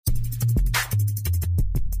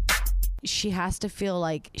she has to feel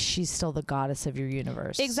like she's still the goddess of your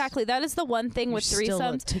universe. Exactly. That is the one thing with You're still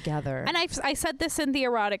threesomes. together. And I said this in the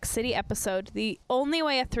Erotic City episode. The only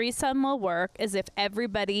way a threesome will work is if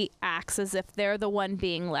everybody acts as if they're the one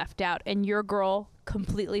being left out, and your girl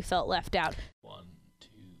completely felt left out. 1, 2,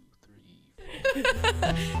 3,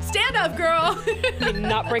 4. Stand up, girl.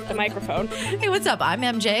 Not break the microphone. Hey, what's up? I'm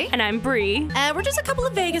MJ. And I'm Bree. And we're just a couple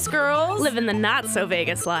of Vegas girls. Living the not so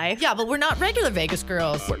Vegas life. Yeah, but we're not regular Vegas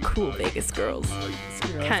girls. We're cool Vegas girls.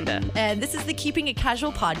 Kinda. And this is the Keeping It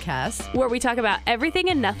Casual podcast. Where we talk about everything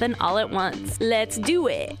and nothing all at once. Let's do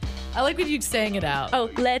it. I like when you saying it out. Oh,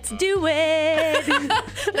 let's do it.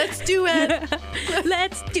 Let's do it.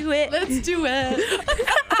 Let's do it. Let's do it.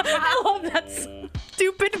 I love that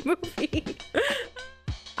stupid movie.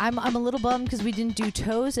 I'm a little bummed because we didn't do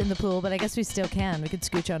toes in the pool, but I guess we still can. We could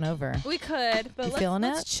scooch on over. We could, but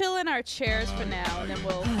let's chill in our chairs for now, and then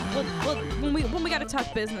we'll when we got to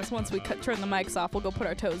talk business, once we turn the mics off, we'll go put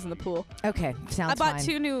our toes in the pool. Okay, sounds fine. I bought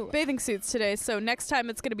 2 new bathing suits today, so next time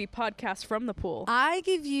it's going to be podcast from the pool. I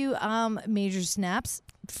give you major snaps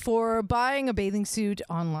for buying a bathing suit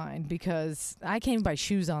online because I can't buy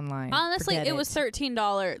shoes online. Honestly, it was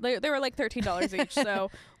 $13. They were like $13 each. So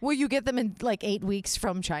will you get them in like 8 weeks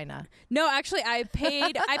from China? No, actually, I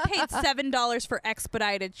paid $7 for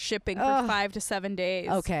expedited shipping for 5 to 7 days.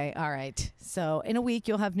 Okay, all right. So in a week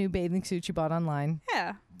you'll have new bathing suits you bought online.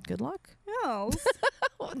 Yeah. Good luck. Oh.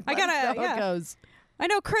 I gotta. How it goes. I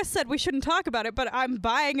know Chris said we shouldn't talk about it, but I'm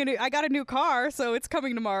buying I got a new car, so it's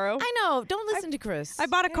coming tomorrow. I know. Don't listen to Chris. I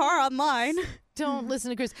bought a car online. Don't listen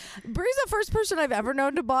to Chris. Bree's the first person I've ever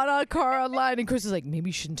known to buy a car online, and Chris is like, maybe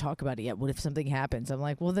you shouldn't talk about it yet. What if something happens? I'm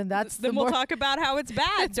like, well, then we'll talk about how it's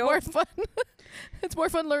bad. It's more fun. It's more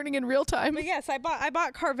fun learning in real time. But yes, I bought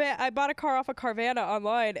a car off of Carvana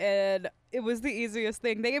online, and it was the easiest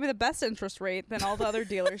thing. They gave me the best interest rate than all the other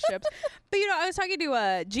dealerships. But I was talking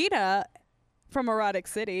to Gina from Erotic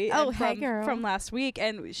City. Hey girl. From last week,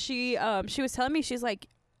 and she was telling me, she's like,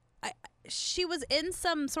 she was in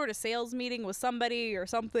some sort of sales meeting with somebody or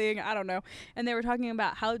something, I don't know, and they were talking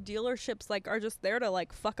about how dealerships are just there to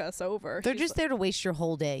fuck us over. They're just there to waste your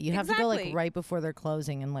whole day. You have to go right before they're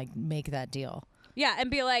closing and make that deal. Yeah,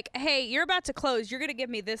 and be like, hey, you're about to close. You're going to give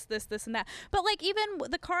me this, this, this, and that. But, even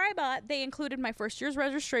the car I bought, they included my first year's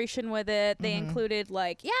registration with it. They included,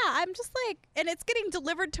 I'm just and it's getting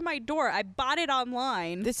delivered to my door. I bought it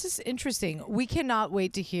online. This is interesting. We cannot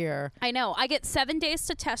wait to hear. I know. I get 7 days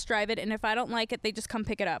to test drive it, and if I don't like it, they just come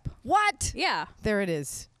pick it up. What? Yeah. There it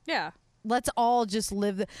is. Yeah. Let's all just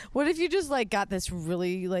live. What if you just, got this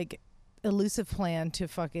really, elusive plan to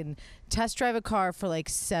fucking test drive a car for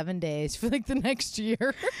 7 days for the next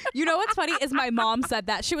year? You know what's funny is my mom said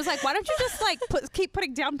that. She was like, why don't you just keep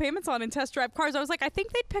putting down payments on and test drive cars? I was like, I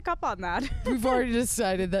think they'd pick up on that. We've already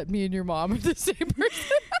decided that me and your mom are the same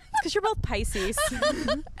person. Because you're both Pisces.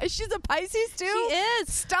 She's a Pisces too? She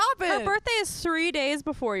is. Stop it. Her birthday is 3 days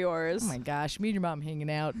before yours. Oh my gosh, me and your mom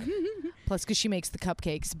hanging out. Plus, because she makes the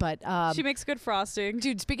cupcakes. But she makes good frosting.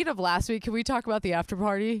 Dude, speaking of last week, can we talk about the after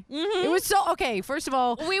party? Mm-hmm. It was okay, first of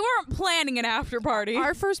all, we weren't planning an after party.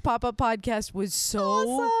 Our first pop-up podcast was so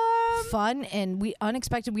awesome. Fun and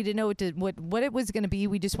unexpected. We didn't know what it was going to be.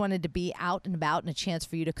 We just wanted to be out and about and a chance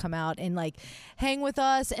for you to come out and hang with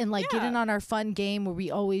us and get in on our fun game where we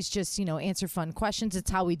always just answer fun questions. It's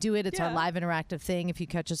how we do it. It's our live interactive thing. If you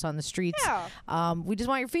catch us on the streets, we just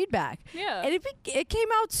want your feedback. Yeah, and it came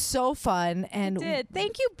out so fun. And it did.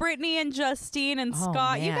 Thank you, Brittany and Justine and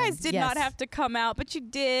Scott. Man. You guys did not have to come out, but you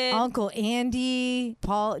did. Uncle Andy,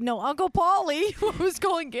 Uncle Paulie, who was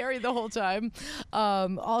calling Gary the whole time.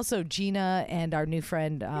 Also Gina and our new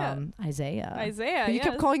friend Isaiah. Who you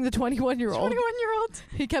kept calling the 21-year-old. 21-year-old.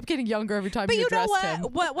 He kept getting younger every time you addressed him.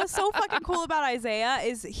 What was so fucking cool about Isaiah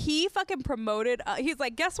is he fucking promoted. He's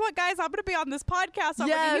like, guess what, guys? I'm gonna be on this podcast.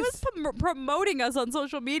 He was promoting us on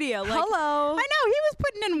social media. Hello. I know, he was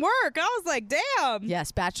putting in work. I was like, damn.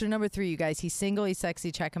 Yes, Bachelor number 3, you guys. He's single. He's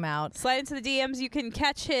sexy. Check him out. Slide into the DMs. You can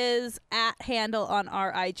catch his @handle on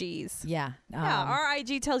our IGs. Yeah. Our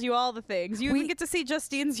IG tells you all the things. You can get to see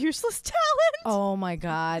Justine's useless talent. Oh my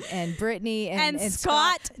God. And Brittany and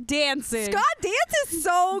Scott dancing. Scott dances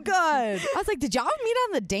so good. I was like, did y'all meet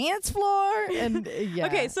on the dance floor? And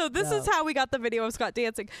okay, so this is how we got the video of Scott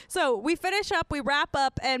dancing. So we finish up, we wrap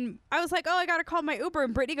up, and I was like, oh, I gotta call my Uber.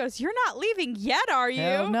 And Brittany goes, you're not leaving yet, are you?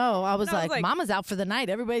 Hell no. I was like, Mama's out for the night.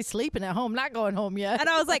 Everybody's sleeping at home, not going home yet. And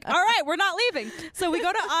I was like, all right, we're not leaving. So we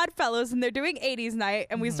go to Oddfellows, and they're doing 80s night,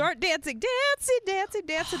 and we start dancing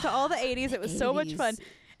to all the 80s. It was so much fun.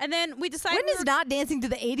 And then we decided When is not dancing to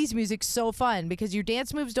the 80s music so fun? Because your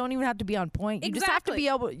dance moves don't even have to be on point. You just have to be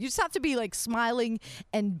able. You just have to be like smiling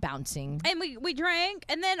and bouncing. And we drank,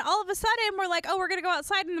 and then all of a sudden we're like, oh, we're gonna go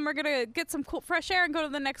outside, and then we're gonna get some cool fresh air and go to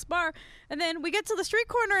the next bar. And then we get to the street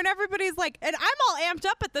corner, and everybody's like, and I'm all amped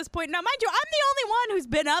up at this point. Now, mind you, I'm the only one who's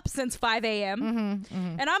been up since 5 a.m.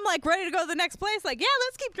 And I'm like ready to go to the next place. Like, yeah,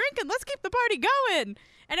 let's keep drinking, let's keep the party going.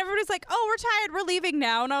 And everybody's like, oh, we're tired, we're leaving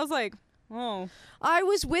now. And I was like, oh. I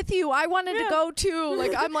was with you. I wanted to go too.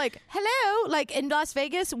 Like, I'm like, hello. Like in Las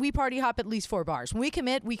Vegas, we party hop at least 4 bars. When we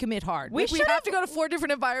commit hard. We have to go to 4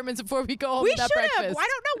 different environments before we go home We to that should have. breakfast. I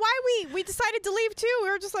don't know why we decided to leave too.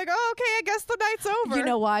 We were just like, oh, okay, I guess the night's over. You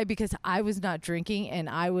know why? Because I was not drinking and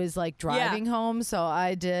I was like driving home, so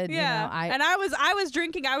I did. Yeah. You know, and I was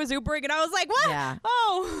drinking, I was Ubering, and I was like, what? Yeah.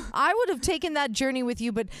 Oh. I would have taken that journey with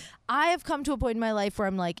you, but I have come to a point in my life where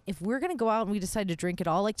I'm like, if we're gonna go out and we decide to drink it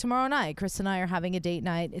all, like tomorrow night, Chris and I are having a date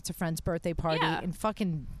night. It's a friend's birthday party in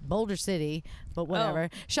fucking Boulder City, but whatever.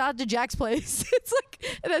 Shout out to Jack's Place. It's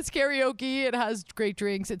like, it has karaoke, it has great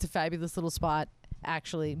drinks, it's a fabulous little spot.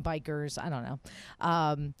 Actually, bikers, I don't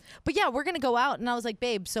know. But yeah, we're gonna go out, and I was like,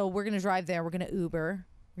 babe, so we're gonna drive there, we're gonna Uber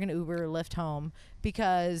or Lyft home,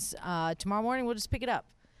 because tomorrow morning we'll just pick it up.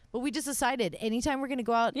 But we just decided anytime we're going to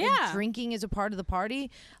go out and drinking is a part of the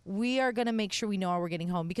party, we are going to make sure we know how we're getting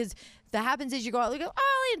home. Because that happens is you go out, like, oh,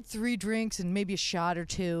 I had 3 drinks and maybe a shot or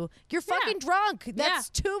 2. You're fucking drunk. That's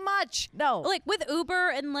too much. No. Like with Uber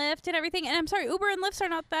and Lyft and everything. And I'm sorry, Uber and Lyfts are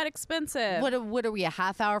not that expensive. What are we, a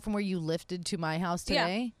half hour from where you lifted to my house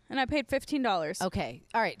today? Yeah. And I paid $15. Okay.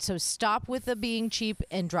 All right. So stop with the being cheap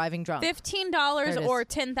and driving drunk. $15 or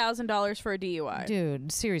 $10,000 for a DUI.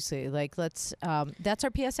 Dude, seriously. Like, let's, that's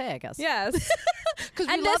our PSA, I guess. Yes. Because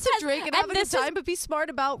we love to drink and have a good time, but be smart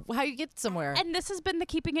about how you get somewhere. And this has been the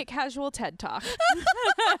Keeping It Casual TED Talk.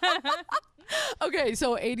 Okay,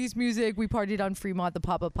 so 80s music. We partied on Fremont. The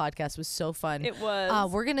pop-up podcast was so fun. It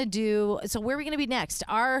was. We're going to do, so where are we going to be next?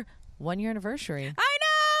 Our 1-year anniversary. I know!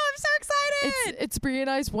 I'm so excited! It's Brie and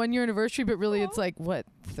I's 1-year anniversary, but really it's like, what,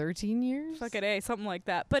 13 years? Fucking A, something like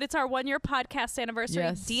that. But it's our 1-year podcast anniversary.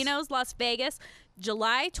 Yes. Dino's Las Vegas,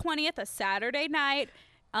 July 20th, a Saturday night.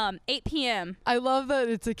 8 p.m. I love that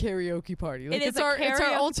it's a karaoke party. Like, it's our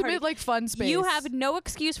ultimate party. like fun space. You have no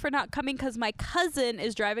excuse for not coming because my cousin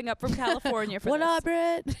is driving up from California for what this. up,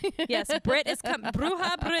 Britt? Yes, Britt is coming.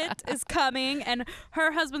 Bruja Britt is coming, and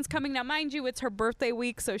her husband's coming. Now, mind you, it's her birthday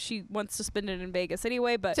week, so she wants to spend it in Vegas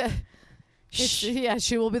anyway. But yeah,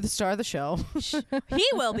 she will be the star of the show. He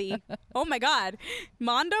will be. Oh my God,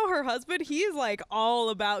 Mondo, her husband, he's like all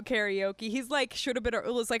about karaoke. He's like should have been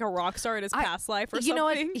was like a rock star in his past life or something. You know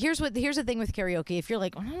what? Here's the thing with karaoke. If you're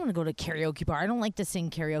like, I don't want to go to a karaoke bar, I don't like to sing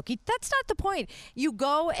karaoke. That's not the point. You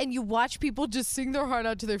go and you watch people just sing their heart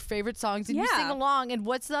out to their favorite songs, and you sing along. And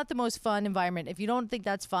what's not the most fun environment? If you don't think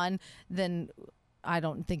that's fun, then I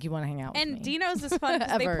don't think you want to hang out with me. And Dino's is fun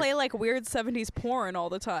because they play like weird 70s porn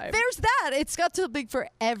all the time. There's that. It's got something for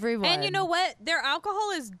everyone. And you know what? Their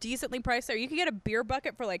alcohol is decently priced there. You can get a beer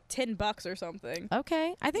bucket for like $10 or something.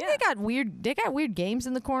 Okay. I think they got weird games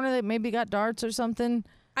in the corner that maybe got darts or something.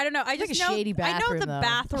 I don't know. I just know. Shady bathroom, I know the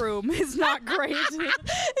bathroom is not great.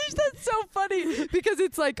 That's so funny because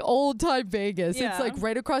it's like old time Vegas. Yeah. It's like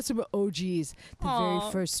right across from OG's, the very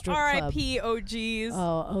first strip club. R.I.P. OG's.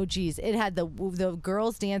 Oh, OG's. It had the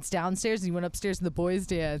girls dance downstairs, and you went upstairs and the boys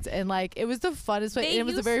dance, and like it was the funnest place. And it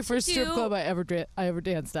was the very first strip club I ever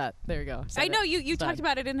danced at. There you go. I know you talked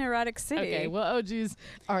about it in Erotic City. Okay, well, OG's,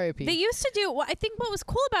 R.I.P. They used to do. Well, I think what was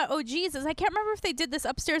cool about OG's is I can't remember if they did this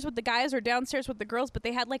upstairs with the guys or downstairs with the girls, but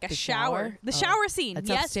they had like a shower. The shower scene. That's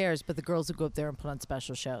yes. upstairs, but the girls would go up there and put on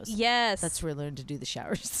special shows. Yes. That's where I learned to do the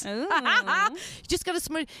showers. Ooh. You just got to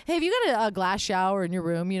smush. Hey, if you got a glass shower in your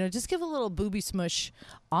room, just give a little booby smush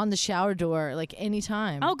on the shower door, like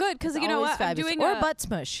anytime. Oh, good, because you know what? I'm doing a butt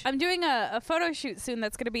smush. I'm doing a photo shoot soon.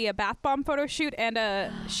 That's going to be a bath bomb photo shoot and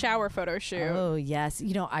a shower photo shoot. Oh yes,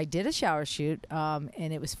 I did a shower shoot, and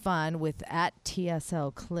it was fun with at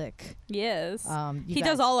TSL Click. Yes, he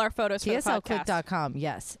does all our photos. For the podcast. TSLClick.com.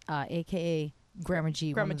 Yes, aka Grammar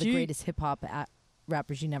G, one of the greatest hip hop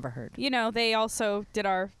rappers you never heard. They also did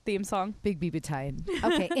our theme song. Big B Battalion.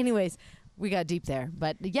 Okay. Anyways. We got deep there.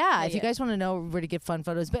 But yeah, if you guys want to know where to get fun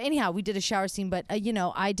photos. But anyhow, we did a shower scene. But, I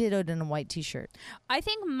did it in a white T-shirt. I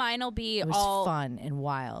think mine will be it was all fun and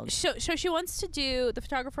wild. So she wants to do, the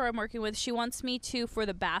photographer I'm working with, she wants me to, for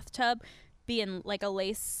the bathtub, be in like a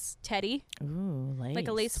lace teddy. Ooh, lace. Like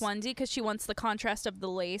a lace onesie because she wants the contrast of the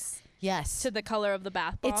lace Yes. to the color of the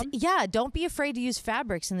bath bomb. Don't be afraid to use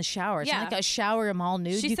fabrics in the shower. It's not like a shower I'm all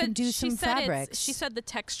nude. You can do some fabrics. She said the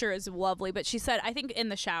texture is lovely, but she said I think in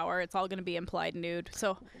the shower it's all going to be implied nude.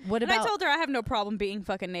 So what and about? I told her I have no problem being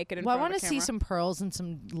fucking naked in front of a I want to see camera. some pearls and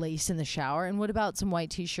some lace in the shower. And what about some white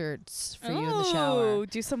t-shirts for you in the shower?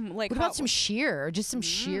 Do some like. What about some sheer? Or just some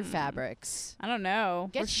sheer fabrics? I don't know.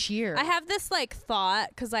 Get sheer. I have this like thought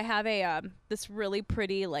because I have a this really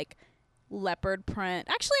pretty like leopard print.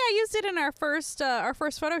 Actually, I used it in our first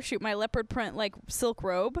photo shoot. My leopard print like silk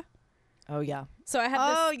robe. Oh yeah. So I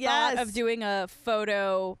have this thought of doing a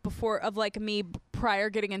photo before of like me prior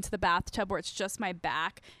getting into the bathtub where it's just my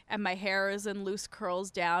back and my hair is in loose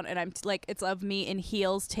curls down and I'm like it's of me in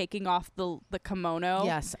heels taking off the kimono.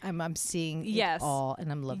 Yes, I'm seeing it all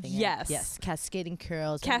and I'm loving it. Yes, cascading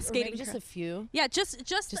curls. Cascading or maybe just a few. Yeah, just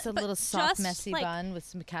a little soft messy bun with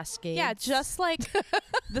some cascades. Yeah, just like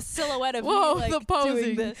the silhouette of Whoa, me like the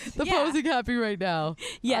posing. doing this. Posing happy right now.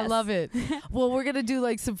 Yes. I love it. Well, we're going to do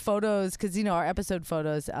like some photos because, our episode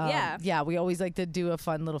photos. Yeah, we always like to do a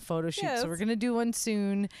fun little photo shoot. Yes. So we're going to do one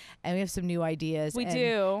soon and we have some new ideas. We and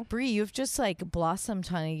do. Bree, you've just like blossomed,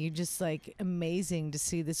 honey. You're just like amazing to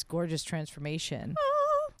see this gorgeous transformation.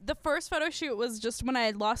 The first photo shoot was just when I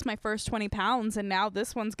had lost my first 20 pounds and now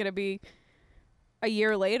this one's going to be a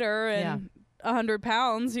year later and 100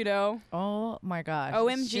 pounds, Oh my gosh.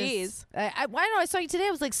 OMGs. I know I saw you today.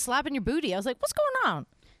 I was like slapping your booty. I was like, what's going on?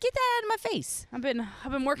 Get that out of my face. I've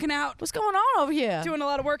been working out. What's going on over here? Doing a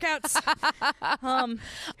lot of workouts.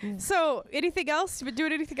 So anything else? You been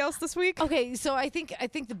doing anything else this week? Okay, so I think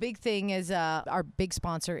the big thing is our big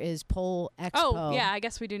sponsor is Pole Expo. Oh yeah, I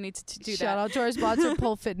guess we do need to do that. Shout out to our sponsor,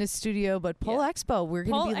 Pole Fitness Studio, but Pole Expo, we're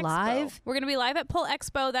going to be live. We're going to be live at Pole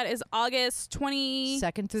Expo. That is August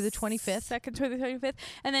 22nd through the 25th. 2nd through the 25th.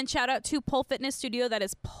 And then shout out to Pole Fitness Studio. That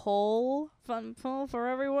is Pole for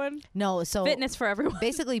everyone. No, so fitness for everyone.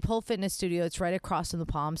 Basically, Pole Fitness Studio. It's right across from the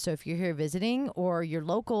Palm. So if you're here visiting or you're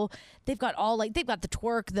local, they've got they've got the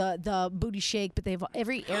twerk, the booty shake, but they have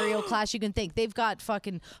every aerial class you can think. They've got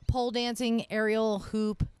fucking pole dancing, aerial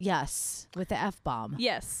hoop. Yes, with the F-bomb.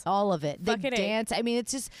 Yes, all of it. They fucking dance. I mean,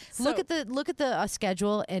 it's just look at the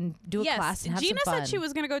schedule and do a class and have Gina some fun. said she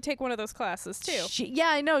was gonna go take one of those classes too.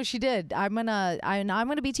 I know she did. I'm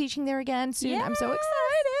gonna be teaching there again soon. Yes. I'm so excited.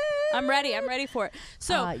 I'm ready for it.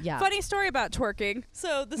 So, funny story about twerking.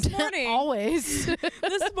 So this morning, always.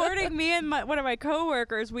 This morning, me and one of my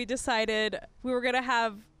coworkers, we decided we were gonna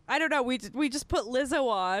have. I don't know. We just put Lizzo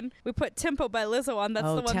on. We put Tempo by Lizzo on. That's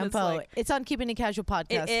the one Tempo. that's like, it's on Keeping It Casual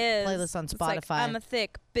podcast. It is. Playlist on It's Spotify. like, I'm a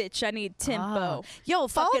thick bitch. I need tempo. Yo,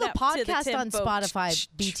 follow Fuck it the up to the podcast on tempo. Spotify,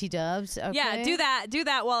 BT Dubs. Okay? Yeah, do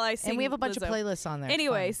that while I sing. And we have a bunch Lizzo. of playlists on there.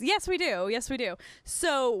 Anyways, Fun. yes we do.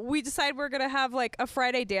 So we decided we're gonna have like a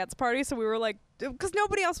Friday dance party. So we were like, because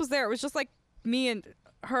nobody else was there. It was just like me and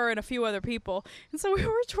her and a few other people, and so we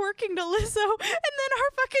were twerking to Lizzo, and then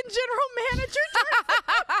our fucking general manager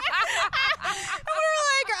and we were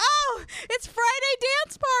like, oh, it's Friday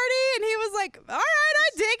dance party, and he was like, all right,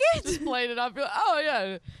 I dig it. Just playing it off. Oh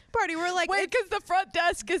yeah. Party. We're like, wait, because the front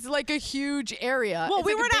desk is like a huge area. Well, it's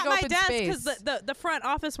we like weren't a at big my open desk space. because the front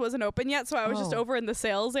office wasn't open yet, so I was just over in the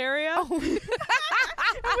sales area. Oh.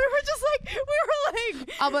 And we were just like,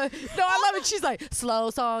 I love it. She's like, slow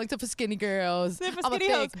songs for skinny girls. For I'm skinny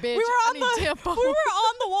a hoes. thick bitch. We were on I need tempo. we were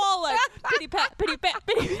on the wall like pity pat, pity pat,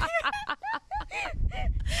 pity pat.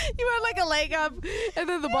 You had like a leg up, and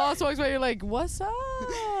then the boss walks by. You're like, "What's up?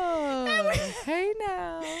 Hey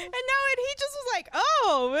now." And he just was like,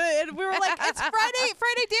 "Oh," and we were like, "It's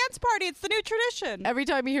Friday dance party. It's the new tradition." Every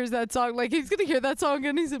time he hears that song, like he's gonna hear that song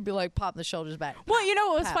and he's gonna be like, pop the shoulders back. Well, you know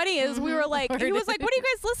what was funny is we were like, Word. he was like, "What are you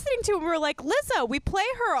guys listening to?" And we were like, "Lizzo. We play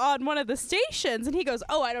her on one of the stations." And he goes,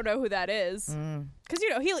 "Oh, I don't know who that is." Because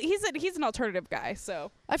he's an alternative guy,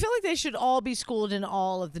 so I feel like they should all be schooled in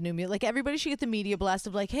all of the new music. Like everybody should get the media blast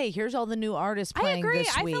of like, hey, here's all the new artists playing I agree.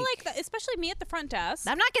 this week. I feel like, especially me at the front desk.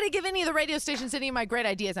 I'm not going to give any of the radio stations any of my great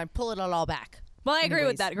ideas. I'm pulling it all back. Well, I agree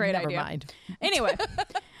with that. Great never idea. mind. Anyway,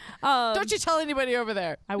 Don't you tell anybody over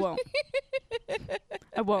there. I won't.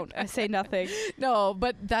 I won't. I say nothing. No,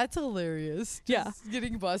 but that's hilarious. Yeah. Just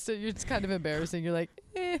getting busted. It's kind of embarrassing. You're like,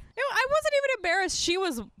 eh. No, I wasn't even embarrassed. She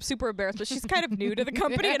was super embarrassed, but she's kind of new to the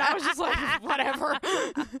company, and I was just like, whatever.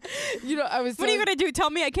 I was. What are you gonna do? Tell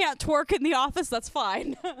me I can't twerk in the office? That's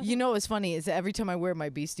fine. You know what's funny is that every time I wear my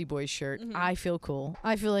Beastie Boys shirt, I feel cool.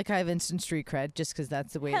 I feel like I have instant street cred just because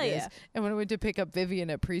that's the way Hell it is. yeah. And when I went to pick up Vivian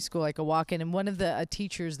at preschool, I could walk in, and one of the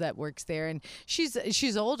teachers that works there, and she's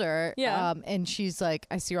older, Yeah. and she's like,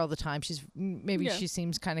 I see her all the time. She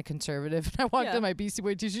seems kind of conservative. And I walked in my Beastie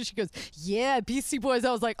Boy t-shirt. She goes, "Yeah, Beastie Boys."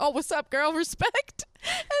 I was like, "Oh, what's up, girl? We're respect.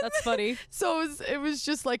 That's funny. So it was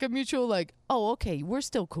just like a mutual like, oh, okay, we're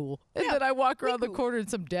still cool. And then I walk around the cool. corner and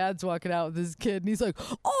some dad's walking out with his kid and he's like,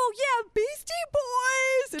 oh, yeah, Beastie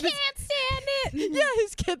Boys. And Can't stand it. yeah,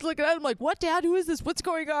 his kid's looking at him like, what, Dad? Who is this? What's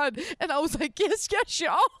going on? And I was like, yes,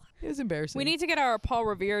 y'all. It was embarrassing. We need to get our Paul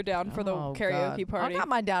Revere down for the Oh, karaoke God. party. I got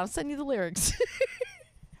mine down. I'll send you the lyrics.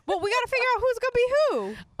 Well, we got to figure out who's going to be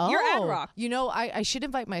who. You're Ad Rock. You know, I should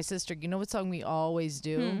invite my sister. You know what song we always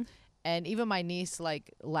do? Hmm. And even my niece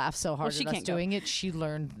like laughs so hard she at us can't go. doing it. She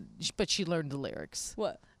learned the lyrics.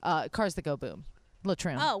 What? Cars That Go Boom.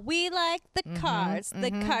 Latrim. Oh, we like the cars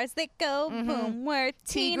that go boom. We're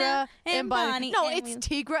Tina and Bonnie. No, and it's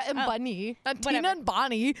Tigra and Bunny. Not Tina whatever. and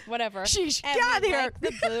Bonnie. whatever. Sheesh, And get out of we here. like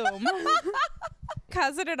the boom.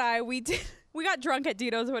 Cousin and I, we got drunk at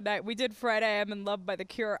Dino's one night. We did Friday I Am in Love by The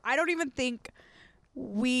Cure. I don't even think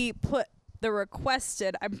we put the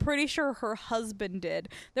requested. I'm pretty sure her husband did.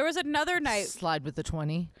 There was another night. Slide with the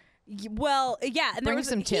 20. Well, yeah, and there Bring was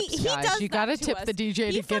some tips, he guys. does You that gotta to tip us. the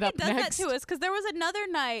DJ He to get up fucking next. does that to us because there was another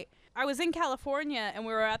night I was in California and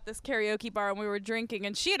we were at this karaoke bar and we were drinking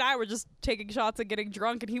and she and I were just taking shots and getting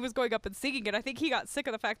drunk and he was going up and singing and I think he got sick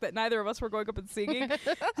of the fact that neither of us were going up and singing.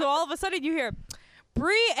 So all of a sudden you hear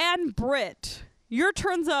Bree and Britt. Your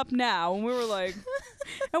turn's up now. And we were like,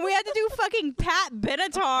 and we had to do fucking Pat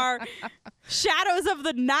Benatar, Shadows of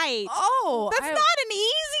the Night. Oh, That's not an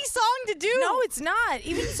easy song to do. No, it's not.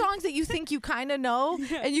 Even songs that you think you kind of know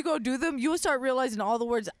and you go do them, you'll start realizing all the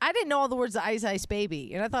words. I didn't know all the words to Ice Ice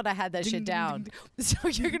Baby, and I thought I had that shit down. So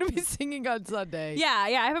you're going to be singing on Sunday. Yeah. I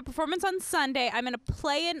have a performance on Sunday. I'm in a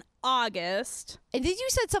play in August. And did you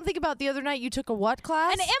said something about the other night you took a what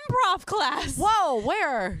class? An improv class. Whoa,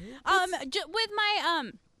 where? With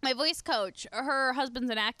my voice coach. Her husband's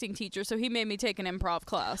an acting teacher, so he made me take an improv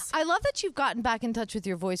class. I love that you've gotten back in touch with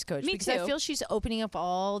your voice coach Me because too. I feel she's opening up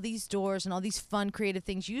all these doors and all these fun, creative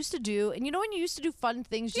things you used to do. And you know when you used to do fun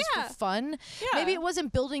things just Yeah. for fun? Yeah. Maybe it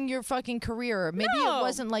wasn't building your fucking career. Maybe No. it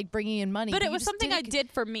wasn't like bringing in money. But it you was just something I did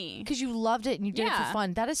for me. because you loved it and you did it for Yeah.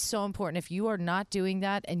 fun. That is so important. If you are not doing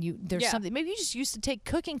that and there's Yeah. something, maybe you just used to take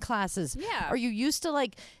cooking classes. Yeah. Or you used to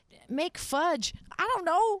like make fudge. I don't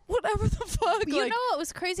know. Whatever the fuck. You like, know what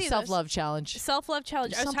was crazy? self-love challenge. Self-love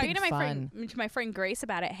challenge. I was talking to Something my friend Grace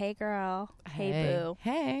about it. Hey girl. Hey boo.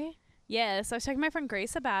 Hey. Yes, I was talking to my friend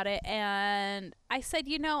Grace about it, and I said,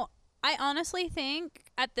 I honestly think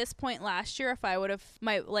at this point last year, if I would have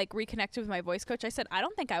reconnected with my voice coach, I said I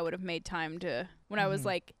don't think I would have made time to when I was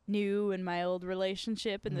like new in my old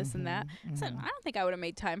relationship and this and that. I said I don't think I would have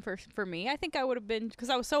made time for me. I think I would have been because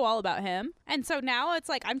I was so all about him, and so now it's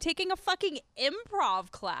like I'm taking a fucking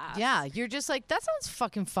improv class. Yeah, you're just like, that sounds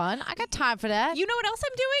fucking fun. I got time for that. You know what else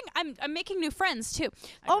I'm doing? I'm making new friends too.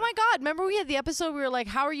 Oh my God. Remember we had the episode we were like,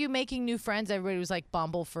 how are you making new friends? Everybody was like,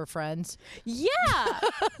 Bumble for friends. Yeah.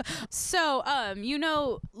 So,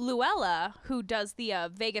 Luella, who does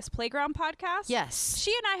the Vegas Playground podcast. Yes.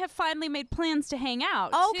 She and I have finally made plans to hang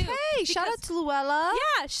out. Okay. too, Shout out because- to Luella.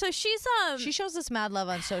 Yeah. So she's She shows us mad love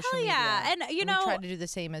on social hell media. yeah, and we try to do the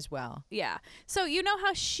same as well. yeah. So you know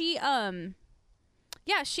how she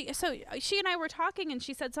she and I were talking and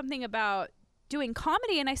she said something about doing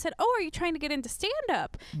comedy and I said, "Oh, are you trying to get into stand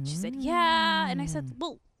up?" She said, "Yeah." And I said,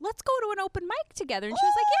 "Well, let's go to an open mic together." And she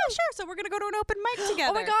was like, "Yeah, sure." So we're going to go to an open mic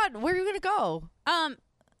together. Oh my God. Where are you going to go?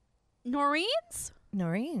 Noreen's?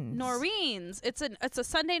 Noreen's. Noreen's. It's a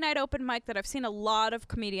Sunday night open mic that I've seen a lot of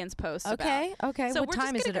comedians post Okay. about. Okay. So What we're just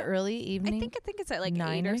time is it? gonna go- Early evening? I think it's at like 8 or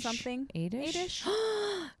Nine-ish? something. 8-ish? 8-ish.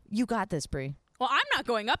 You got this, Brie. Well, I'm not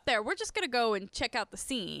going up there. We're just going to go and check out the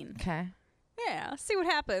scene. Okay. Yeah, see what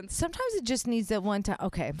happens. Sometimes it just needs that one time.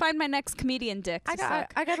 Okay. Find my next comedian dick. I to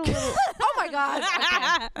got suck. a little. Oh my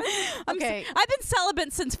God. Okay. I've been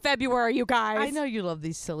celibate since February, you guys. I know you love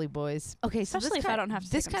these silly boys. Okay, so Especially this if I don't have to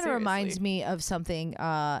This take 'em kind of reminds seriously. me of something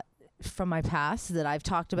from my past that I've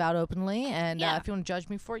talked about openly, and Yeah. if you want to judge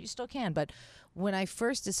me for it, you still can. But when I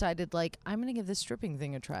first decided, like, I'm gonna give this stripping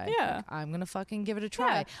thing a try. Yeah. Like, I'm gonna fucking give it a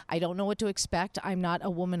try. Yeah. I don't know what to expect. I'm not a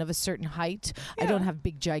woman of a certain height. I don't have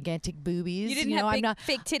big, gigantic boobies. You didn't know, have I'm big, not.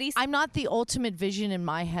 fake titties. I'm not the ultimate vision in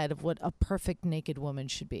my head of what a perfect naked woman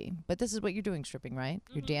should be. But this is what you're doing, stripping, right?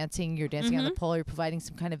 You're dancing on the pole, you're providing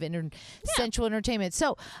some kind of sensual entertainment.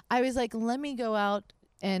 So I was like, let me go out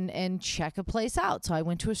and check a place out. So I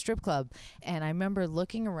went to a strip club, and I remember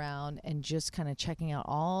looking around and just kind of checking out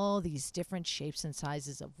all these different shapes and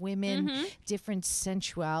sizes of women, different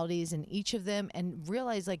sensualities in each of them, and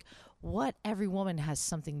realized like what every woman has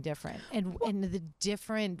something different, and the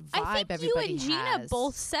different vibe I think you everybody and Gina has.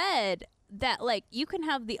 both said that like you can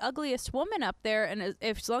have the ugliest woman up there, and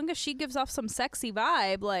as long as she gives off some sexy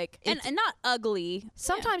vibe, like and not ugly.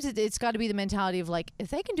 Sometimes it's got to be the mentality of like, if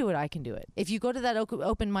they can do it, I can do it. If you go to that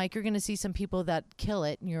open mic, you're going to see some people that kill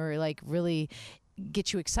it, and you're like really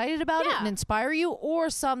get you excited about it and inspire you, or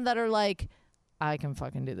some that are like, I can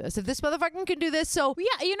fucking do this. If this motherfucker can do this, so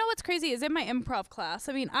yeah. You know what's crazy is in my improv class.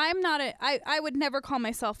 I mean, I would never call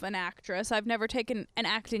myself an actress. I've never taken an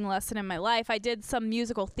acting lesson in my life. I did some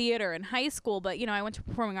musical theater in high school, but I went to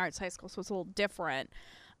performing arts high school, so it's a little different.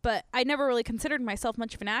 But I never really considered myself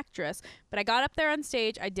much of an actress. But I got up there on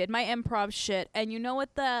stage, I did my improv shit, and you know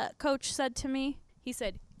what the coach said to me? He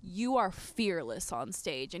said, "You are fearless on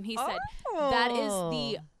stage," and he said, "That is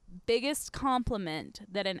the biggest compliment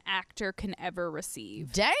that an actor can ever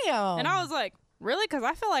receive." Damn. And I was like, really? Because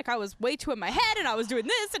I feel like I was way too in my head, and I was doing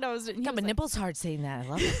this, and I was doing... Got my nipples hard saying that. I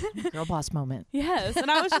love it. Girl boss moment. Yes.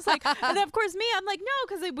 And I was just like, and of course me, I'm like, no,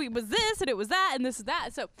 because it was this, and it was that, and this is that.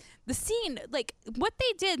 So the scene, like what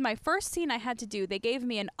they did, my first scene I had to do, they gave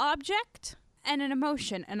me an object and an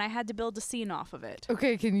emotion, and I had to build a scene off of it.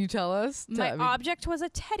 Okay, can you tell us? My object was a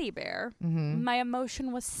teddy bear. Mm-hmm. My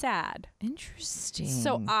emotion was sad. Interesting.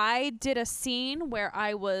 So I did a scene where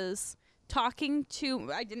I was talking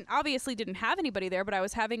to, I obviously didn't have anybody there, but I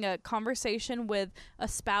was having a conversation with a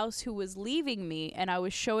spouse who was leaving me, and I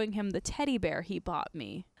was showing him the teddy bear he bought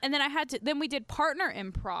me. And then we did partner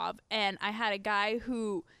improv, and I had a guy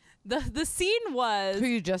who the scene was who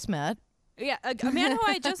you just met. Yeah, a man who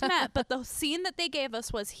I just met, but the scene that they gave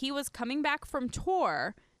us was he was coming back from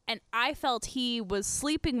tour, and I felt he was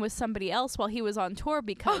sleeping with somebody else while he was on tour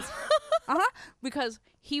because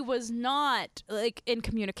he was not like in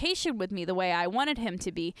communication with me the way I wanted him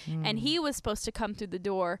to be, and he was supposed to come through the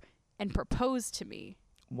door and propose to me.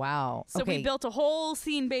 Wow. So we built a whole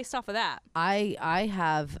scene based off of that. I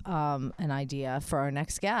have an idea for our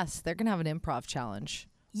next guest. They're going to have an improv challenge.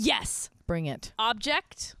 Yes. Bring it.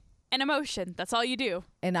 Object and emotion. That's all you do.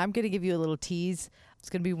 And I'm going to give you a little tease. It's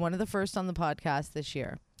going to be one of the first on the podcast this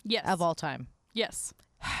year. Yes. Of all time. Yes.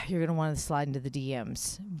 You're going to want to slide into the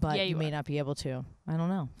DMs, but yeah, you may not be able to. I don't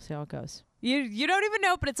know. See how it goes. You don't even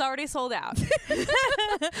know, but it's already sold out.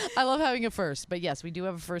 I love having a first, but yes, we do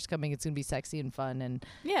have a first coming. It's going to be sexy and fun, and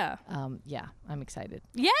yeah, I'm excited.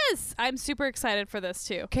 Yes, I'm super excited for this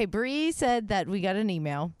too. Okay, Bree said that we got an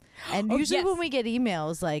email, and usually when we get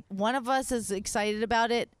emails, like one of us is excited about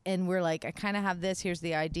it, and we're like, I kind of have this. Here's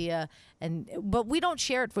the idea, but we don't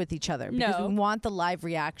share it with each other because we want the live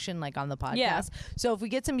reaction, like on the podcast. Yeah. So if we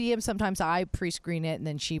get some DMs, sometimes I pre-screen it, and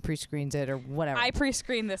then she pre-screens it, or whatever. I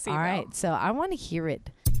pre-screen this email. All right, so I want to hear it.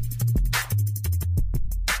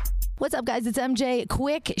 What's up, guys? It's MJ.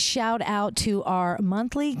 Quick shout out to our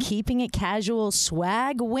monthly Keeping It Casual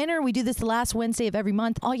swag winner. We do this the last Wednesday of every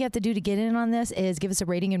month. All you have to do to get in on this is give us a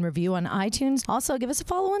rating and review on iTunes. Also, give us a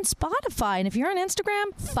follow on Spotify. And if you're on Instagram,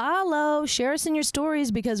 follow. Share us in your stories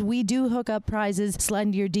because we do hook up prizes. Slide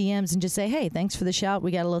into your DMs and just say, hey, thanks for the shout. We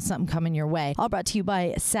got a little something coming your way. All brought to you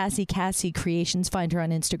by Sassy Cassie Creations. Find her on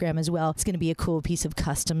Instagram as well. It's going to be a cool piece of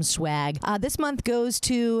custom swag. This month goes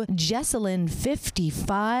to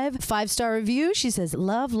Jesselyn55. 5-star review. She says,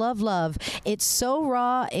 love, love, love. It's so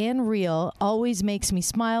raw and real. Always makes me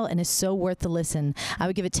smile and is so worth the listen. I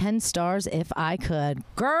would give it 10 stars if I could.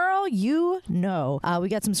 Girl, you know. We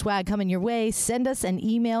got some swag coming your way. Send us an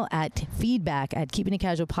email at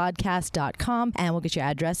feedback@keepingitcasualpodcast.com and we'll get your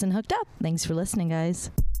address and hooked up. Thanks for listening, guys.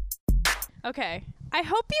 Okay. I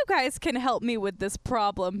hope you guys can help me with this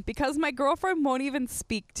problem because my girlfriend won't even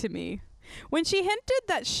speak to me. When she hinted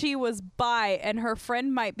that she was bi and her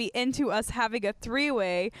friend might be into us having a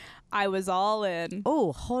three-way, I was all in.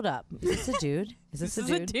 Oh, hold up. Is this a dude? This is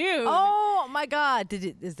a dude. Oh my God.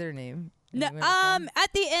 Is there a name? No,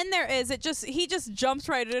 at the end there is. He just jumps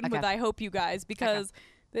right in with I hope you guys because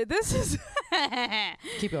this is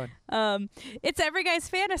Keep going. It's every guy's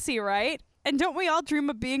fantasy, right? And don't we all dream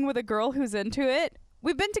of being with a girl who's into it?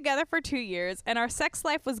 We've been together for 2 years, and our sex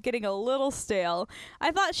life was getting a little stale. I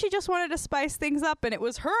thought she just wanted to spice things up, and it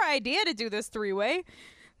was her idea to do this three-way.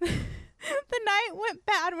 The night went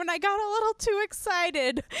bad when I got a little too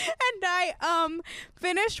excited, and I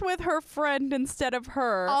finished with her friend instead of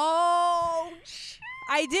her. Oh,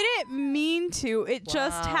 I didn't mean to. It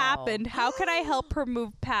just happened. How can I help her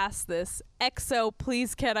move past this? XO,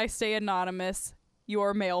 please can I stay anonymous?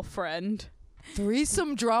 Your male friend.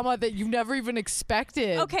 threesome drama that you never even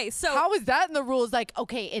expected. Okay, so how is that in the rules? Like,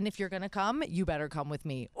 okay, and if you're gonna come, you better come with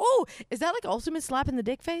me. Oh, is that like ultimate slap in the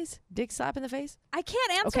dick face? Dick slap in the face? I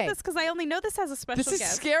can't answer Okay. this because I only know this has a special This is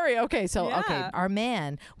guest. scary. Okay, so okay, Yeah. our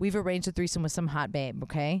man, we've arranged a threesome with some hot babe.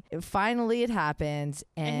 Okay, finally it happens,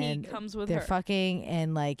 And and, he comes with they're her. fucking,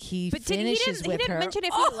 and like he But finishes he with didn't her. mention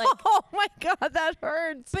if he like. Oh my god, that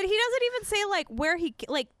hurts. But he doesn't even say like where he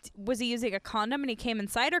like was he using a condom and he came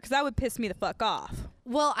inside her, because that would piss me the fuck off.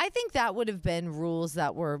 Well, I think that would have been rules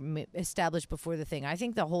that were established before the thing. I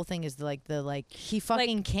think the whole thing is like he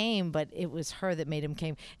fucking came, but it was her that made him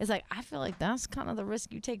came. It's like, I feel like that's kind of the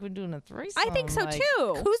risk you take when doing a threesome. I think so Like, too.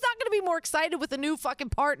 Who's not going to be more excited with a new fucking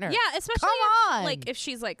partner? Yeah, especially Come on. like if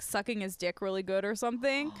she's like sucking his dick really good or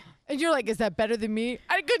something. And you're like, is that better than me?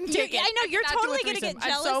 I couldn't take it. I know you're cannot do a totally gonna threesome. get I'm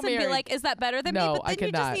jealous so and be married. like, "Is that better than No, me?" But I then you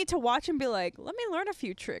could just not. need to watch and be like, "Let me learn a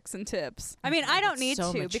few tricks and tips." I mean, I don't need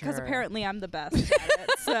so to because mature. apparently I'm the best at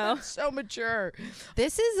it. So so mature.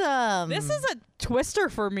 This is this is a twister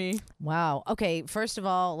for me. wow. Okay, first of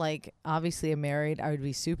all, like obviously I'm married. I would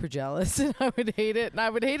be super jealous and I would hate it, and I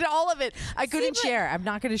would hate it, all of it. I couldn't but- share. I'm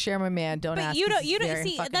not going to share my man. Don't But ask. you 'cause don't. he's You don't very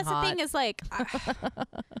see. fucking That's hot. the thing is like,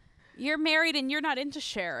 you're married and you're not into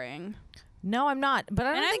sharing. No, I'm not. But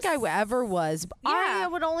I And don't think I ever was. Yeah. I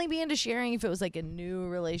would only be into sharing if it was like a new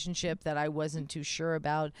relationship that I wasn't too sure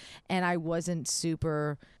about, and I wasn't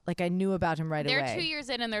super like I knew about him right They're away. 2 years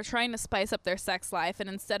in and they're trying to spice up their sex life, and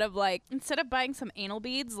instead of buying some anal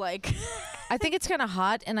beads, like I think it's kind of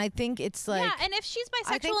hot, and I think it's like yeah. And if she's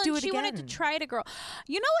I think bisexual do and it she wanted to again. try it, a girl,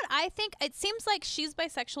 you know what I think? It seems like she's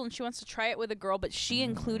bisexual and she wants to try it with a girl, but she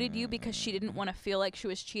included you because she didn't want to feel like she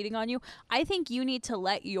was cheating on you. I think you need to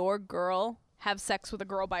let your girl have sex with a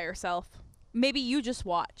girl by herself. Maybe you just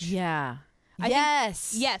watch. yeah. I think-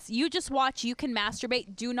 Yes. Yes, you just watch. You can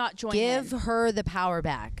masturbate. Do not join Give in. her the power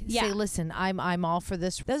back. Yeah. Say, listen, I'm all for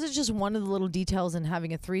this. This is just one of the little details in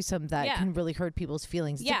having a threesome that Yeah. can really hurt people's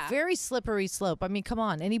feelings. It's Yeah. a very slippery slope. I mean, come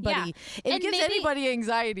on, anybody. It And gives maybe- anybody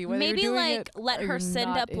anxiety. Whether Maybe you're doing like it let or her you're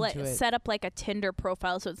send not up like into it. set up like a Tinder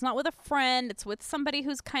profile, so it's not with a friend, it's with somebody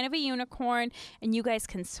who's kind of a unicorn, and you guys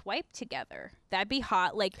can swipe together. That'd be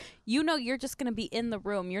hot. Like, you know, you're just gonna be in the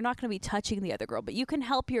room, you're not gonna be touching the other girl, but you can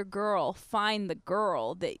help your girl find the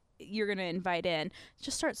girl that you're gonna invite in.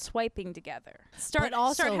 Just start swiping together. Start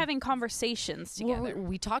also- having conversations Well, together.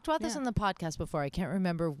 we talked about this Yeah. on the podcast before. I can't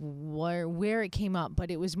remember where it came up,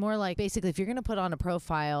 but it was more like basically if you're going to put on a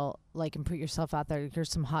profile like and put yourself out there, you're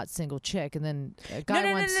some hot single chick, and then a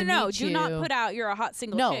guy wants to no. meet Do you. not put out you're a hot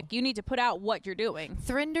single No. chick. You need to put out what you're doing.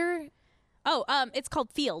 Thrinder Oh, it's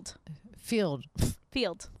called Field. Field.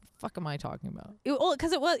 Field. Fuck am I talking about? Well,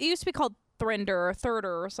 because it used to be called Thrinder or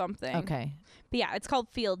Thirder or something. Okay. But yeah, it's called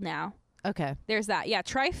Field now. Okay. There's that. Yeah,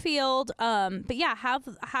 try Field. But yeah,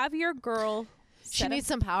 have your girl. She set up- needs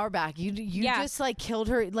some power back. You Yeah. just like killed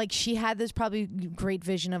her. Like she had this probably great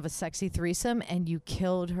vision of a sexy threesome, and you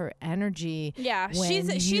killed her energy. Yeah, when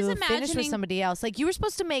she's you finished with imagining. somebody else. Like you were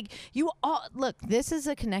supposed to make you all look. This is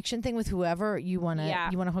a connection thing with whoever you wanna Yeah.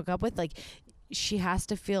 hook up with. Like she has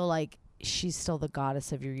to feel like she's still the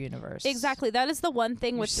goddess of your universe. Exactly. That is the one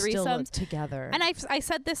thing You're with still threesomes. together. And I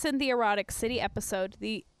said this in the Erotic City episode.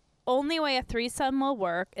 The only way a threesome will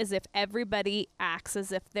work is if everybody acts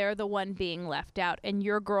as if they're the one being left out, and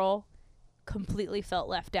your girl completely felt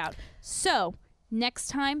left out. So next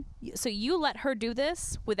time, so you let her do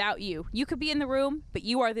this without you. You could be in the room, but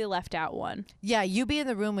you are the left out one. yeah, you be in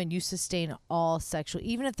the room and you sustain all sexual.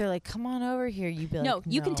 Even if they're like, "Come on over here," you be like, No,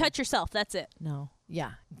 you can "No." touch yourself. That's it. No.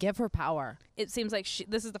 Yeah. Give her power. It seems like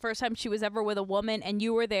this is the first time she was ever with a woman, and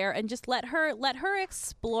you were there, and just let her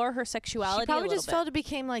explore her sexuality. She probably a little just bit. felt it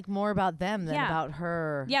became like more about them than Yeah. about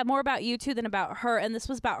her. Yeah, more about you two than about her. And this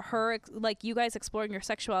was about her, like you guys exploring your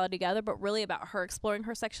sexuality together, but really about her exploring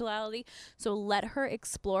her sexuality. So let her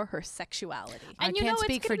explore her sexuality. I And you can't know,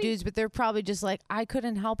 speak it's for gonna be, dudes, but they're probably just like, I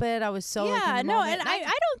couldn't help it. I was so like, in yeah, the no, moment. and I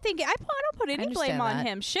don't think I don't put any blame understand on that.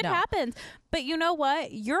 him. Shit No. happens. But you know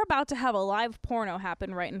what? You're about to have a live porno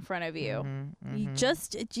happen right in front of you. Mm-hmm, You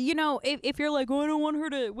just, you know, if you're like, oh, I don't want her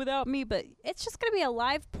to without me, but it's just gonna be a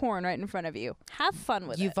live porn right in front of you. Have fun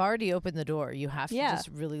with You've it. already opened the door. You have to Yeah. just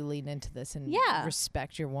really lean into this and Yeah.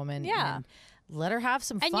 respect your woman. Yeah. And let her have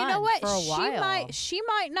some And fun you know what? for a while. She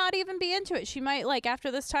might not even be into it. She might like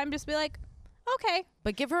after this time just be like, okay,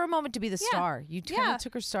 But give her a moment to be the Yeah. star. You kind Yeah. of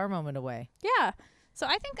took her star moment away. yeah. So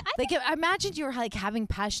I think Like, imagine you're like having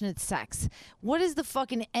passionate sex. What is the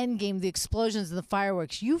fucking end game? The explosions and the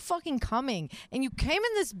fireworks. You fucking coming, and you came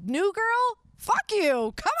in this new girl. Fuck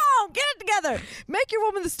you. Come on, get it together. Make your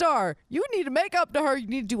woman the star. You need to make up to her. You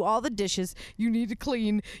need to do all the dishes. You need to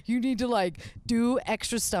clean. You need to like do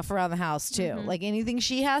extra stuff around the house too. Like anything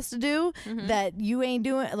she has to do that you ain't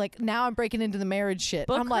doing. Like now I'm breaking into the marriage shit.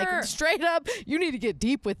 Book I'm like her- straight up. You need to get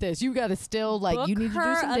deep with this. You got to still like Book you need to do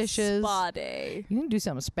her some a dishes. spa day. You need to do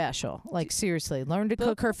something special. Like seriously, learn to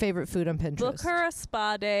cook her favorite food on Pinterest. Book her a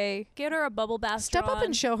spa day. Get her a bubble bath. Step up drawn.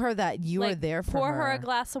 and show her that you are Like, there for pour her. her a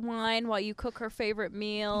glass of wine while you cook her favorite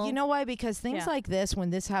meal. You know why? Because things Yeah. like this, when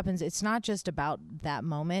this happens, it's not just about that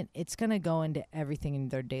moment. It's going to go into everything in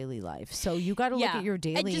their daily life. So you got to look Yeah. at your And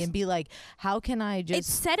daily just- and be like, how can I just... it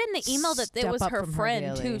said in the email that it step was up her from her friend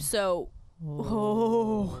daily? too. So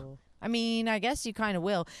Oh. I mean, I guess you kind of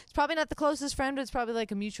will. It's probably not the closest friend, but it's probably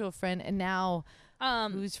like a mutual friend. And now,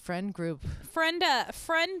 whose friend group? friend,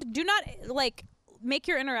 do not like make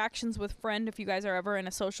your interactions with friend if you guys are ever in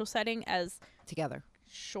a social setting as Together.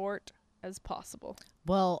 short as possible.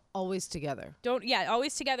 Well, always together.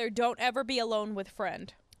 Always together. Don't ever be alone with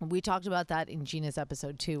friend. We talked about that in Gina's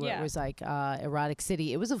episode too, where Yeah. it was like erotic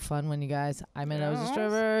city. It was a fun one, you guys. I mean, I was a Yes.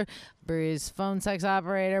 stripper, Bree's phone sex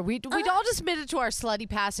operator. We'd all just admitted to our slutty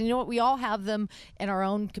past, and you know what? We all have them in our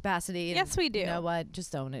own capacity. And Yes, we do. You know what?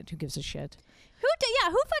 Just own it. Who gives a shit?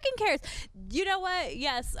 Who fucking cares? You know what?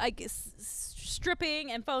 Yes, I guess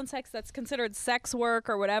stripping and phone sex, that's considered sex work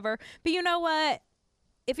or whatever. But you know what?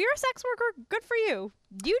 If you're a sex worker, good for you.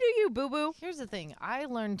 You do you, boo-boo. Here's the thing. I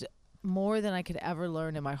learned more than I could ever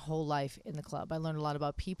learn in my whole life in the club. I learned a lot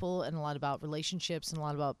about people and a lot about relationships and a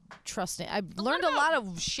lot about trusting. I learned a lot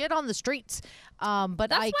of shit on the streets, but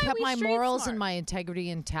That's I why kept we my street morals smart. and my integrity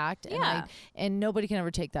intact. Yeah. And nobody can ever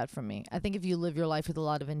take that from me. I think if you live your life with a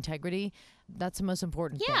lot of integrity, that's the most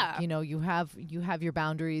important Yeah. thing. You know, you have your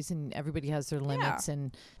boundaries and everybody has their limits.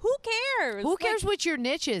 And Who cares? who cares what your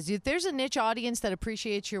niche is? If there's a niche audience that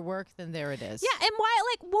appreciates your work, then there it is. Yeah, and why?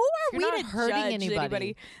 Like, who are You're we not to hurting judge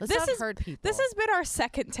anybody. Let's this not is hurt people. This has been our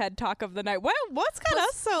second TED Talk of the night. What's got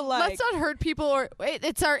us so like? Let's not hurt people. Or wait,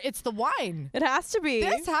 it's the wine. It has to be.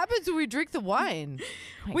 This happens when we drink the wine.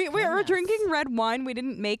 My we were goodness. drinking red wine. We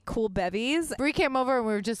didn't make cool bevies. Bree came over and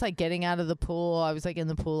we were just like getting out of the pool. I was like in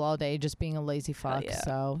the pool all day, just being a lazy Hell fuck. yeah.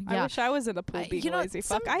 So I yeah, wish I was in the pool I- being you know, lazy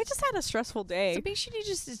fuck. I just had a stressful day. so maybe you need to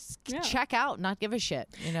just Yeah. check out, not give a shit.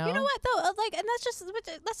 You know. You know what though? Like, and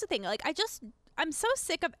that's the thing. Like, I'm so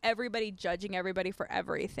sick of everybody judging everybody for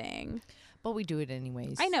everything. But we do it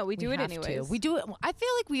anyways. I know, we do it have to. anyways. We do it. I feel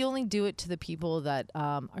like we only do it to the people that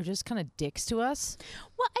are just kind of dicks to us.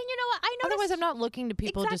 Well, and you know what? I noticed. Otherwise, I'm not looking to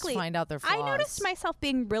people Exactly. just find out their flaws. I noticed myself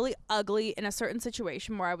being really ugly in a certain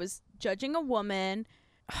situation where I was judging a woman.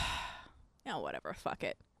 Whatever, fuck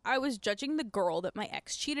it. I was judging the girl that my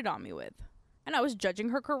ex cheated on me with. And I was judging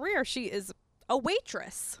her career. She is a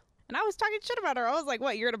waitress. And I was talking shit about her. I was like,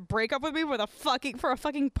 what, you're going to break up with me for a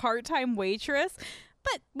fucking part-time waitress?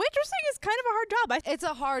 But waitressing is kind of a hard job. It's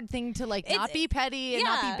a hard thing to like It's- not be petty and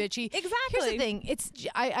not be bitchy. Exactly. Here's the thing.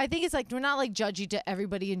 I think it's like we're not like judgy to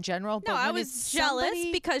everybody in general. No, but I when was it's jealous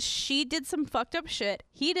somebody- because she did some fucked up shit.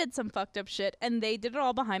 He did some fucked up shit, and they did it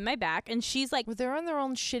all behind my back. And she's like, well, they're on their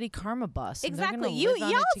own shitty karma bus. and they're gonna exactly. You live on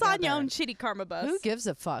it y'all's on your together. own shitty karma bus. Who gives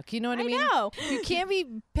a fuck? You know what I I mean? know. You can't be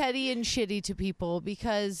petty and shitty to people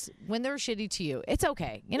because when they're shitty to you, it's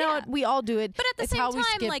okay. You know Yeah. what? We all do it. But at the it's same how we time,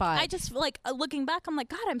 skip like by. I just like looking back, I'm like,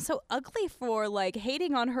 God, I'm so ugly for like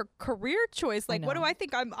hating on her career choice. Like, what do know. I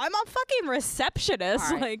think? I'm a fucking receptionist.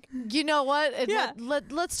 All right. Like, You know what? And Yeah.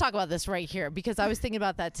 let's talk about this right here because I was thinking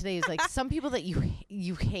about that today. Is like some people that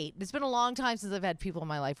you hate. It's been a long time since I've had people in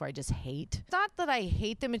my life where I just hate. It's not that I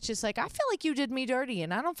hate them. It's just like I feel like you did me dirty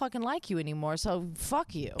and I don't fucking like you anymore. So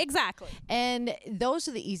fuck you. exactly. And those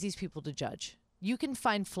are the easiest people to judge. You can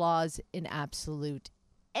find flaws in absolute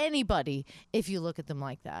anybody if you look at them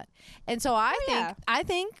like that. And so I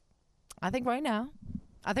think right now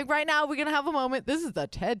we're going to have a moment. This is the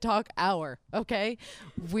TED Talk hour, okay?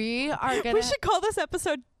 We are going to We should call this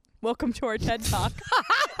episode "Welcome to our TED Talk."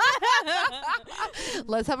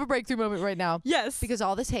 let's have a breakthrough moment right now Yes, because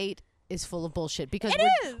all this hate is full of bullshit because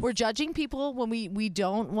is. we're judging people when we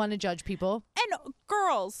don't want to judge people. and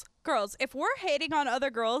girls, if we're hating on other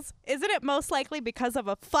girls, isn't it most likely because of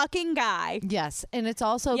a fucking guy? Yes, and it's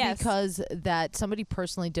also Yes. because that somebody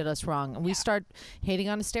personally did us wrong, and we start hating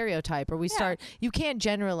on a stereotype, or we start. You can't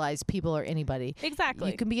generalize people or anybody.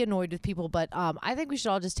 Exactly. You can be annoyed with people, but I think we should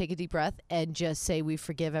all just take a deep breath and just say we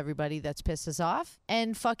forgive everybody that's pissed us off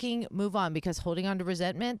and fucking move on because holding on to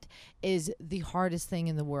resentment is the hardest thing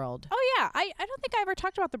in the world. Oh yeah, I don't think I ever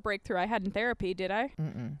talked about the breakthrough I had in therapy, did I?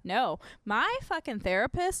 No. My fucking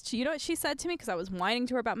therapist, you know what she said to me? Because I was whining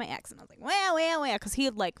to her about my ex. And I was like, well, because he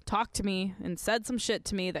had like talked to me and said some shit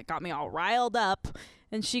to me that got me all riled up.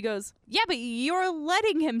 And she goes, yeah, but you're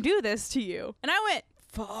letting him do this to you. And I went,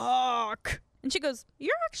 fuck. And she goes,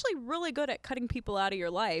 you're actually really good at cutting people out of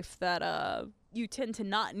your life that you tend to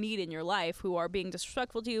not need in your life who are being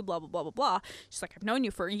disrespectful to you, blah, blah, blah, blah, blah. She's like, I've known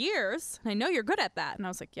you for years, and I know you're good at that. And I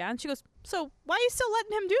was like, yeah. And she goes, so why are you still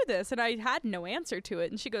letting him do this? And I had no answer to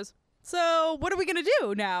it. And she goes, so what are we going to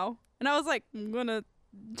do now? And I was like, I'm going to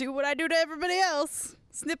do what I do to everybody else.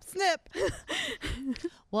 Snip, snip.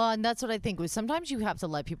 Well, and that's what I think was sometimes you have to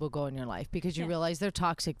let people go in your life because you realize they're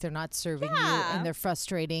toxic, they're not serving you, and they're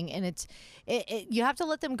frustrating, and you have to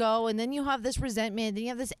let them go, and then you have this resentment, then you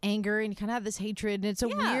have this anger, and you kind of have this hatred, and it's a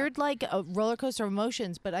weird like a roller coaster of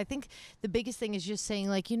emotions. But I think the biggest thing is just saying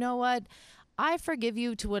like, you know what? I forgive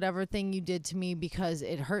you to whatever thing you did to me because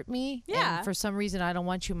it hurt me. Yeah. And for some reason, I don't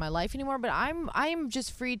want you in my life anymore. But I'm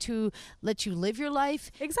just free to let you live your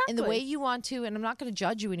life in the way you want to, and I'm not going to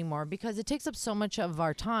judge you anymore because it takes up so much of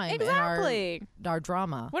our time and our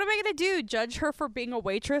drama. What am I going to do? Judge her for being a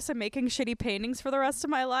waitress and making shitty paintings for the rest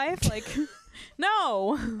of my life? Like,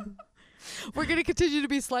 no. We're going to continue to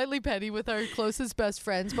be slightly petty with our closest best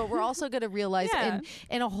friends, but we're also going to realize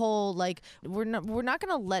in a whole, like, we're not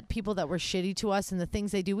going to let people that were shitty to us and the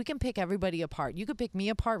things they do, we can pick everybody apart. You could pick me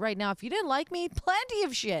apart right now. If you didn't like me, plenty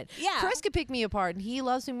of shit. Yeah. Chris could pick me apart, and he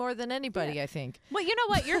loves me more than anybody, I think. Well, you know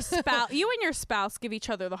what? You and your spouse give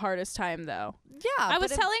each other the hardest time, though. Yeah. I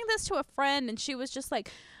was telling this to a friend, and she was just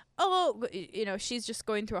like, oh, you know, she's just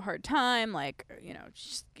going through a hard time. Like, you know,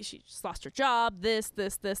 she just lost her job, this,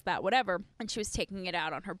 that, whatever. And she was taking it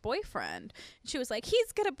out on her boyfriend. She was like,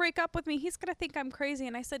 he's going to break up with me. He's going to think I'm crazy.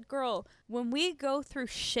 And I said, girl, when we go through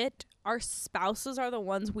shit, our spouses are the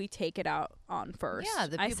ones we take it out on first. Yeah,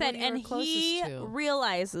 the people I said, you're and closest he to.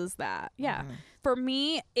 realizes that. Yeah. For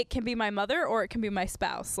me, it can be my mother or it can be my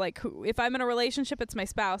spouse. Like, if I'm in a relationship, it's my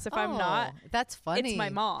spouse. If I'm not, that's funny. it's my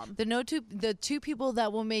mom. The two people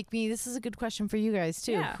that will make me. This is a good question for you guys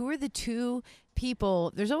too. Yeah. Who are the two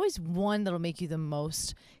people? There's always one that'll make you the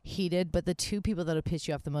most heated, but the two people that'll piss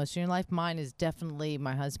you off the most in your life. Mine is definitely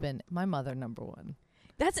my husband, my mother, number one.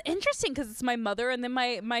 That's interesting because it's my mother and then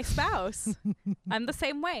my spouse. I'm the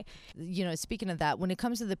same way. You know, speaking of that, when it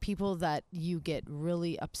comes to the people that you get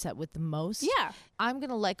really upset with the most, I'm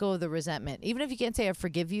going to let go of the resentment. Even if you can't say I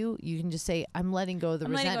forgive you, you can just say I'm letting go of the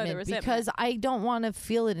resentment because I don't want to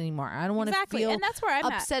feel it anymore. I don't want to feel and that's where I'm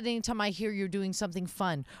upset anytime I hear you're doing something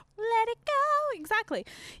fun. Let it go. Exactly.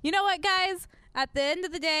 You know what, guys? At the end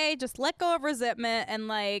of the day, just let go of resentment and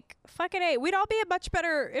like fucking A. We'd all be in much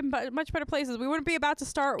better places. We wouldn't be about to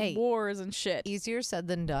start wars and shit. Easier said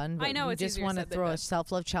than done. But I know we it's just easier want to said than throw done. a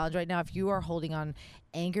self-love challenge right now. If you are holding on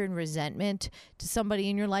anger and resentment to somebody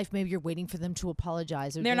in your life, maybe you're waiting for them to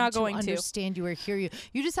apologize or they're them not going to understand you or hear you.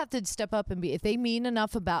 You just have to step up and be. If they mean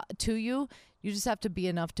enough to you, you just have to be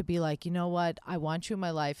enough to be like, you know what, I want you in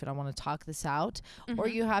my life and I want to talk this out. Or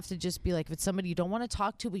you have to just be like, if it's somebody you don't want to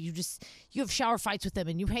talk to, but you have shower fights with them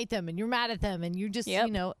and you hate them and you're mad at them and you just,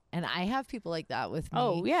 you know, and I have people like that with me.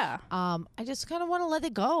 Oh, yeah. I just kind of want to let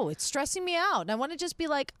it go. It's stressing me out. And I want to just be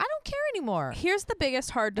like, I don't care anymore. Here's the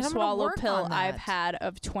biggest hard to swallow pill I've had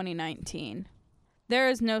of 2019. There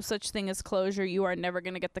is no such thing as closure. You are never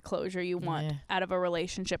going to get the closure you want out of a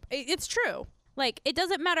relationship. It's true. Like, it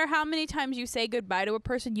doesn't matter how many times you say goodbye to a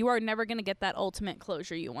person, you are never going to get that ultimate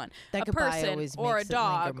closure you want. That a person or a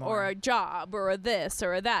dog or a job or a this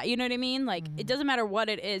or a that. You know what I mean? Like, it doesn't matter what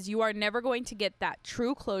it is. You are never going to get that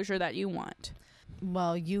true closure that you want.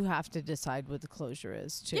 Well, you have to decide what the closure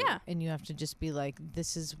is, too. Yeah. And you have to just be like,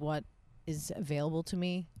 this is what is available to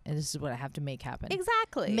me, and this is what I have to make happen.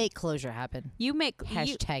 Exactly. Make closure happen. You make...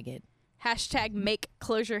 Hashtag it. Hashtag make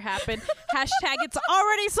closure happen. Hashtag it's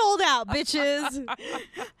already sold out, bitches.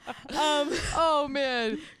 Oh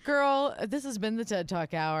man, girl, this has been the TED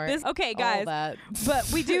Talk Hour. Okay, guys, all that.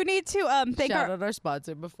 But we do need to thank shout out our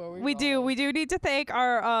sponsor before we do need to thank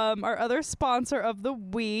our other sponsor of the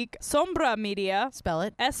week, Sombra Media. Spell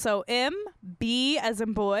it. SOMB as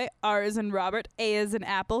in boy, R as in Robert, A as in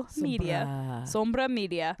Apple, Media. Sombra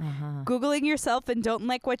Media. Googling yourself and don't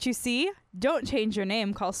like what you see? Don't change your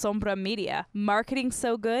name. Call Sombra Media. Marketing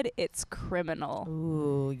so good, it's criminal.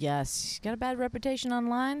 Ooh, yes. Got a bad reputation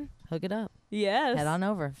online? hook it up. Yes. Head on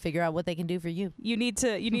over. Figure out what they can do for you. You need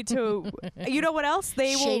to, you know what else?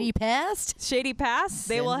 They will. Shady Past? Shady Pass.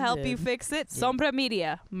 They will Send help it. you fix it. Sombra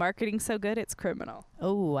Media. Marketing so good, it's criminal.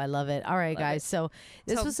 Oh, I love it. All right, Love guys. it. So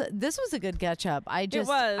this So- was a good catch up. was.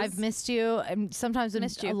 I've missed you. And sometimes when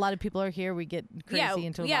Missed you. a lot of people are here, we get crazy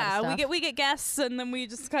into a lot of stuff. we get guests and then we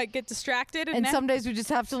just kind of get distracted and now- some days we just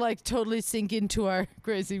have to like totally sink into our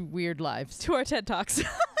crazy weird lives. to our TED Talks.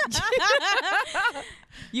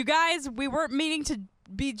 You guys, we weren't meaning to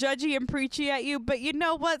be judgy and preachy at you, but you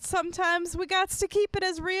know what? Sometimes we got to keep it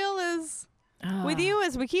as real as with you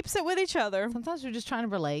as we keeps it with each other. Sometimes we're just trying to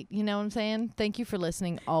relate. You know what I'm saying? Thank you for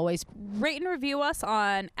listening. Always. Rate and review us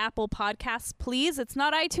on Apple Podcasts, please. It's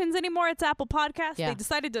not iTunes anymore. It's Apple Podcasts. Yeah. They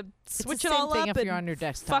decided to switch the it same all thing up if and you're on your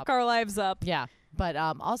desktop. fuck our lives up. Yeah. But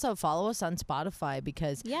also follow us on Spotify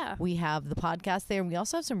because Yeah. we have the podcast there. And we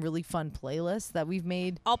also have some really fun playlists that we've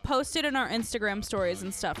made. I'll post it in our Instagram stories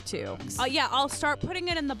and stuff too. Yeah, I'll start putting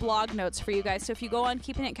it in the blog notes for you guys. So if you go on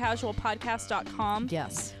keepingitcasualpodcast.com,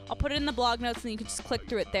 Yes. I'll put it in the blog notes and you can just click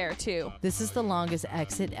through it there too. This is the longest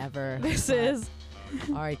exit ever. This But- is.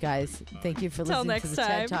 All right, guys. Thank you for Till listening to next the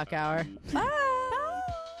time. TED Talk Hour.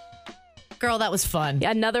 Girl, that was fun.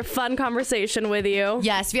 Another fun conversation with you.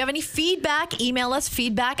 Yes, if you have any feedback, email us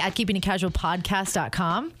feedback at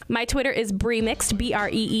keepingitcasualpodcast.com. My Twitter is Bremixed,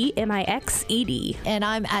 BREEMIXED. And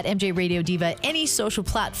I'm at MJ Radio Diva, any social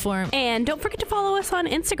platform. And don't forget to follow us on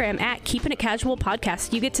Instagram at Keeping It Casual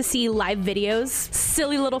Podcast. You get to see live videos,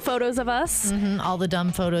 silly little photos of us. All the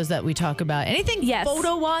dumb photos that we talk about. Anything Yes.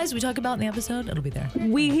 photo-wise we talk about in the episode, it'll be there.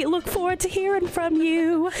 We look forward to hearing from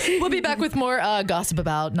you. We'll be back with more gossip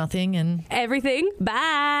about nothing and Everything.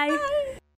 Bye.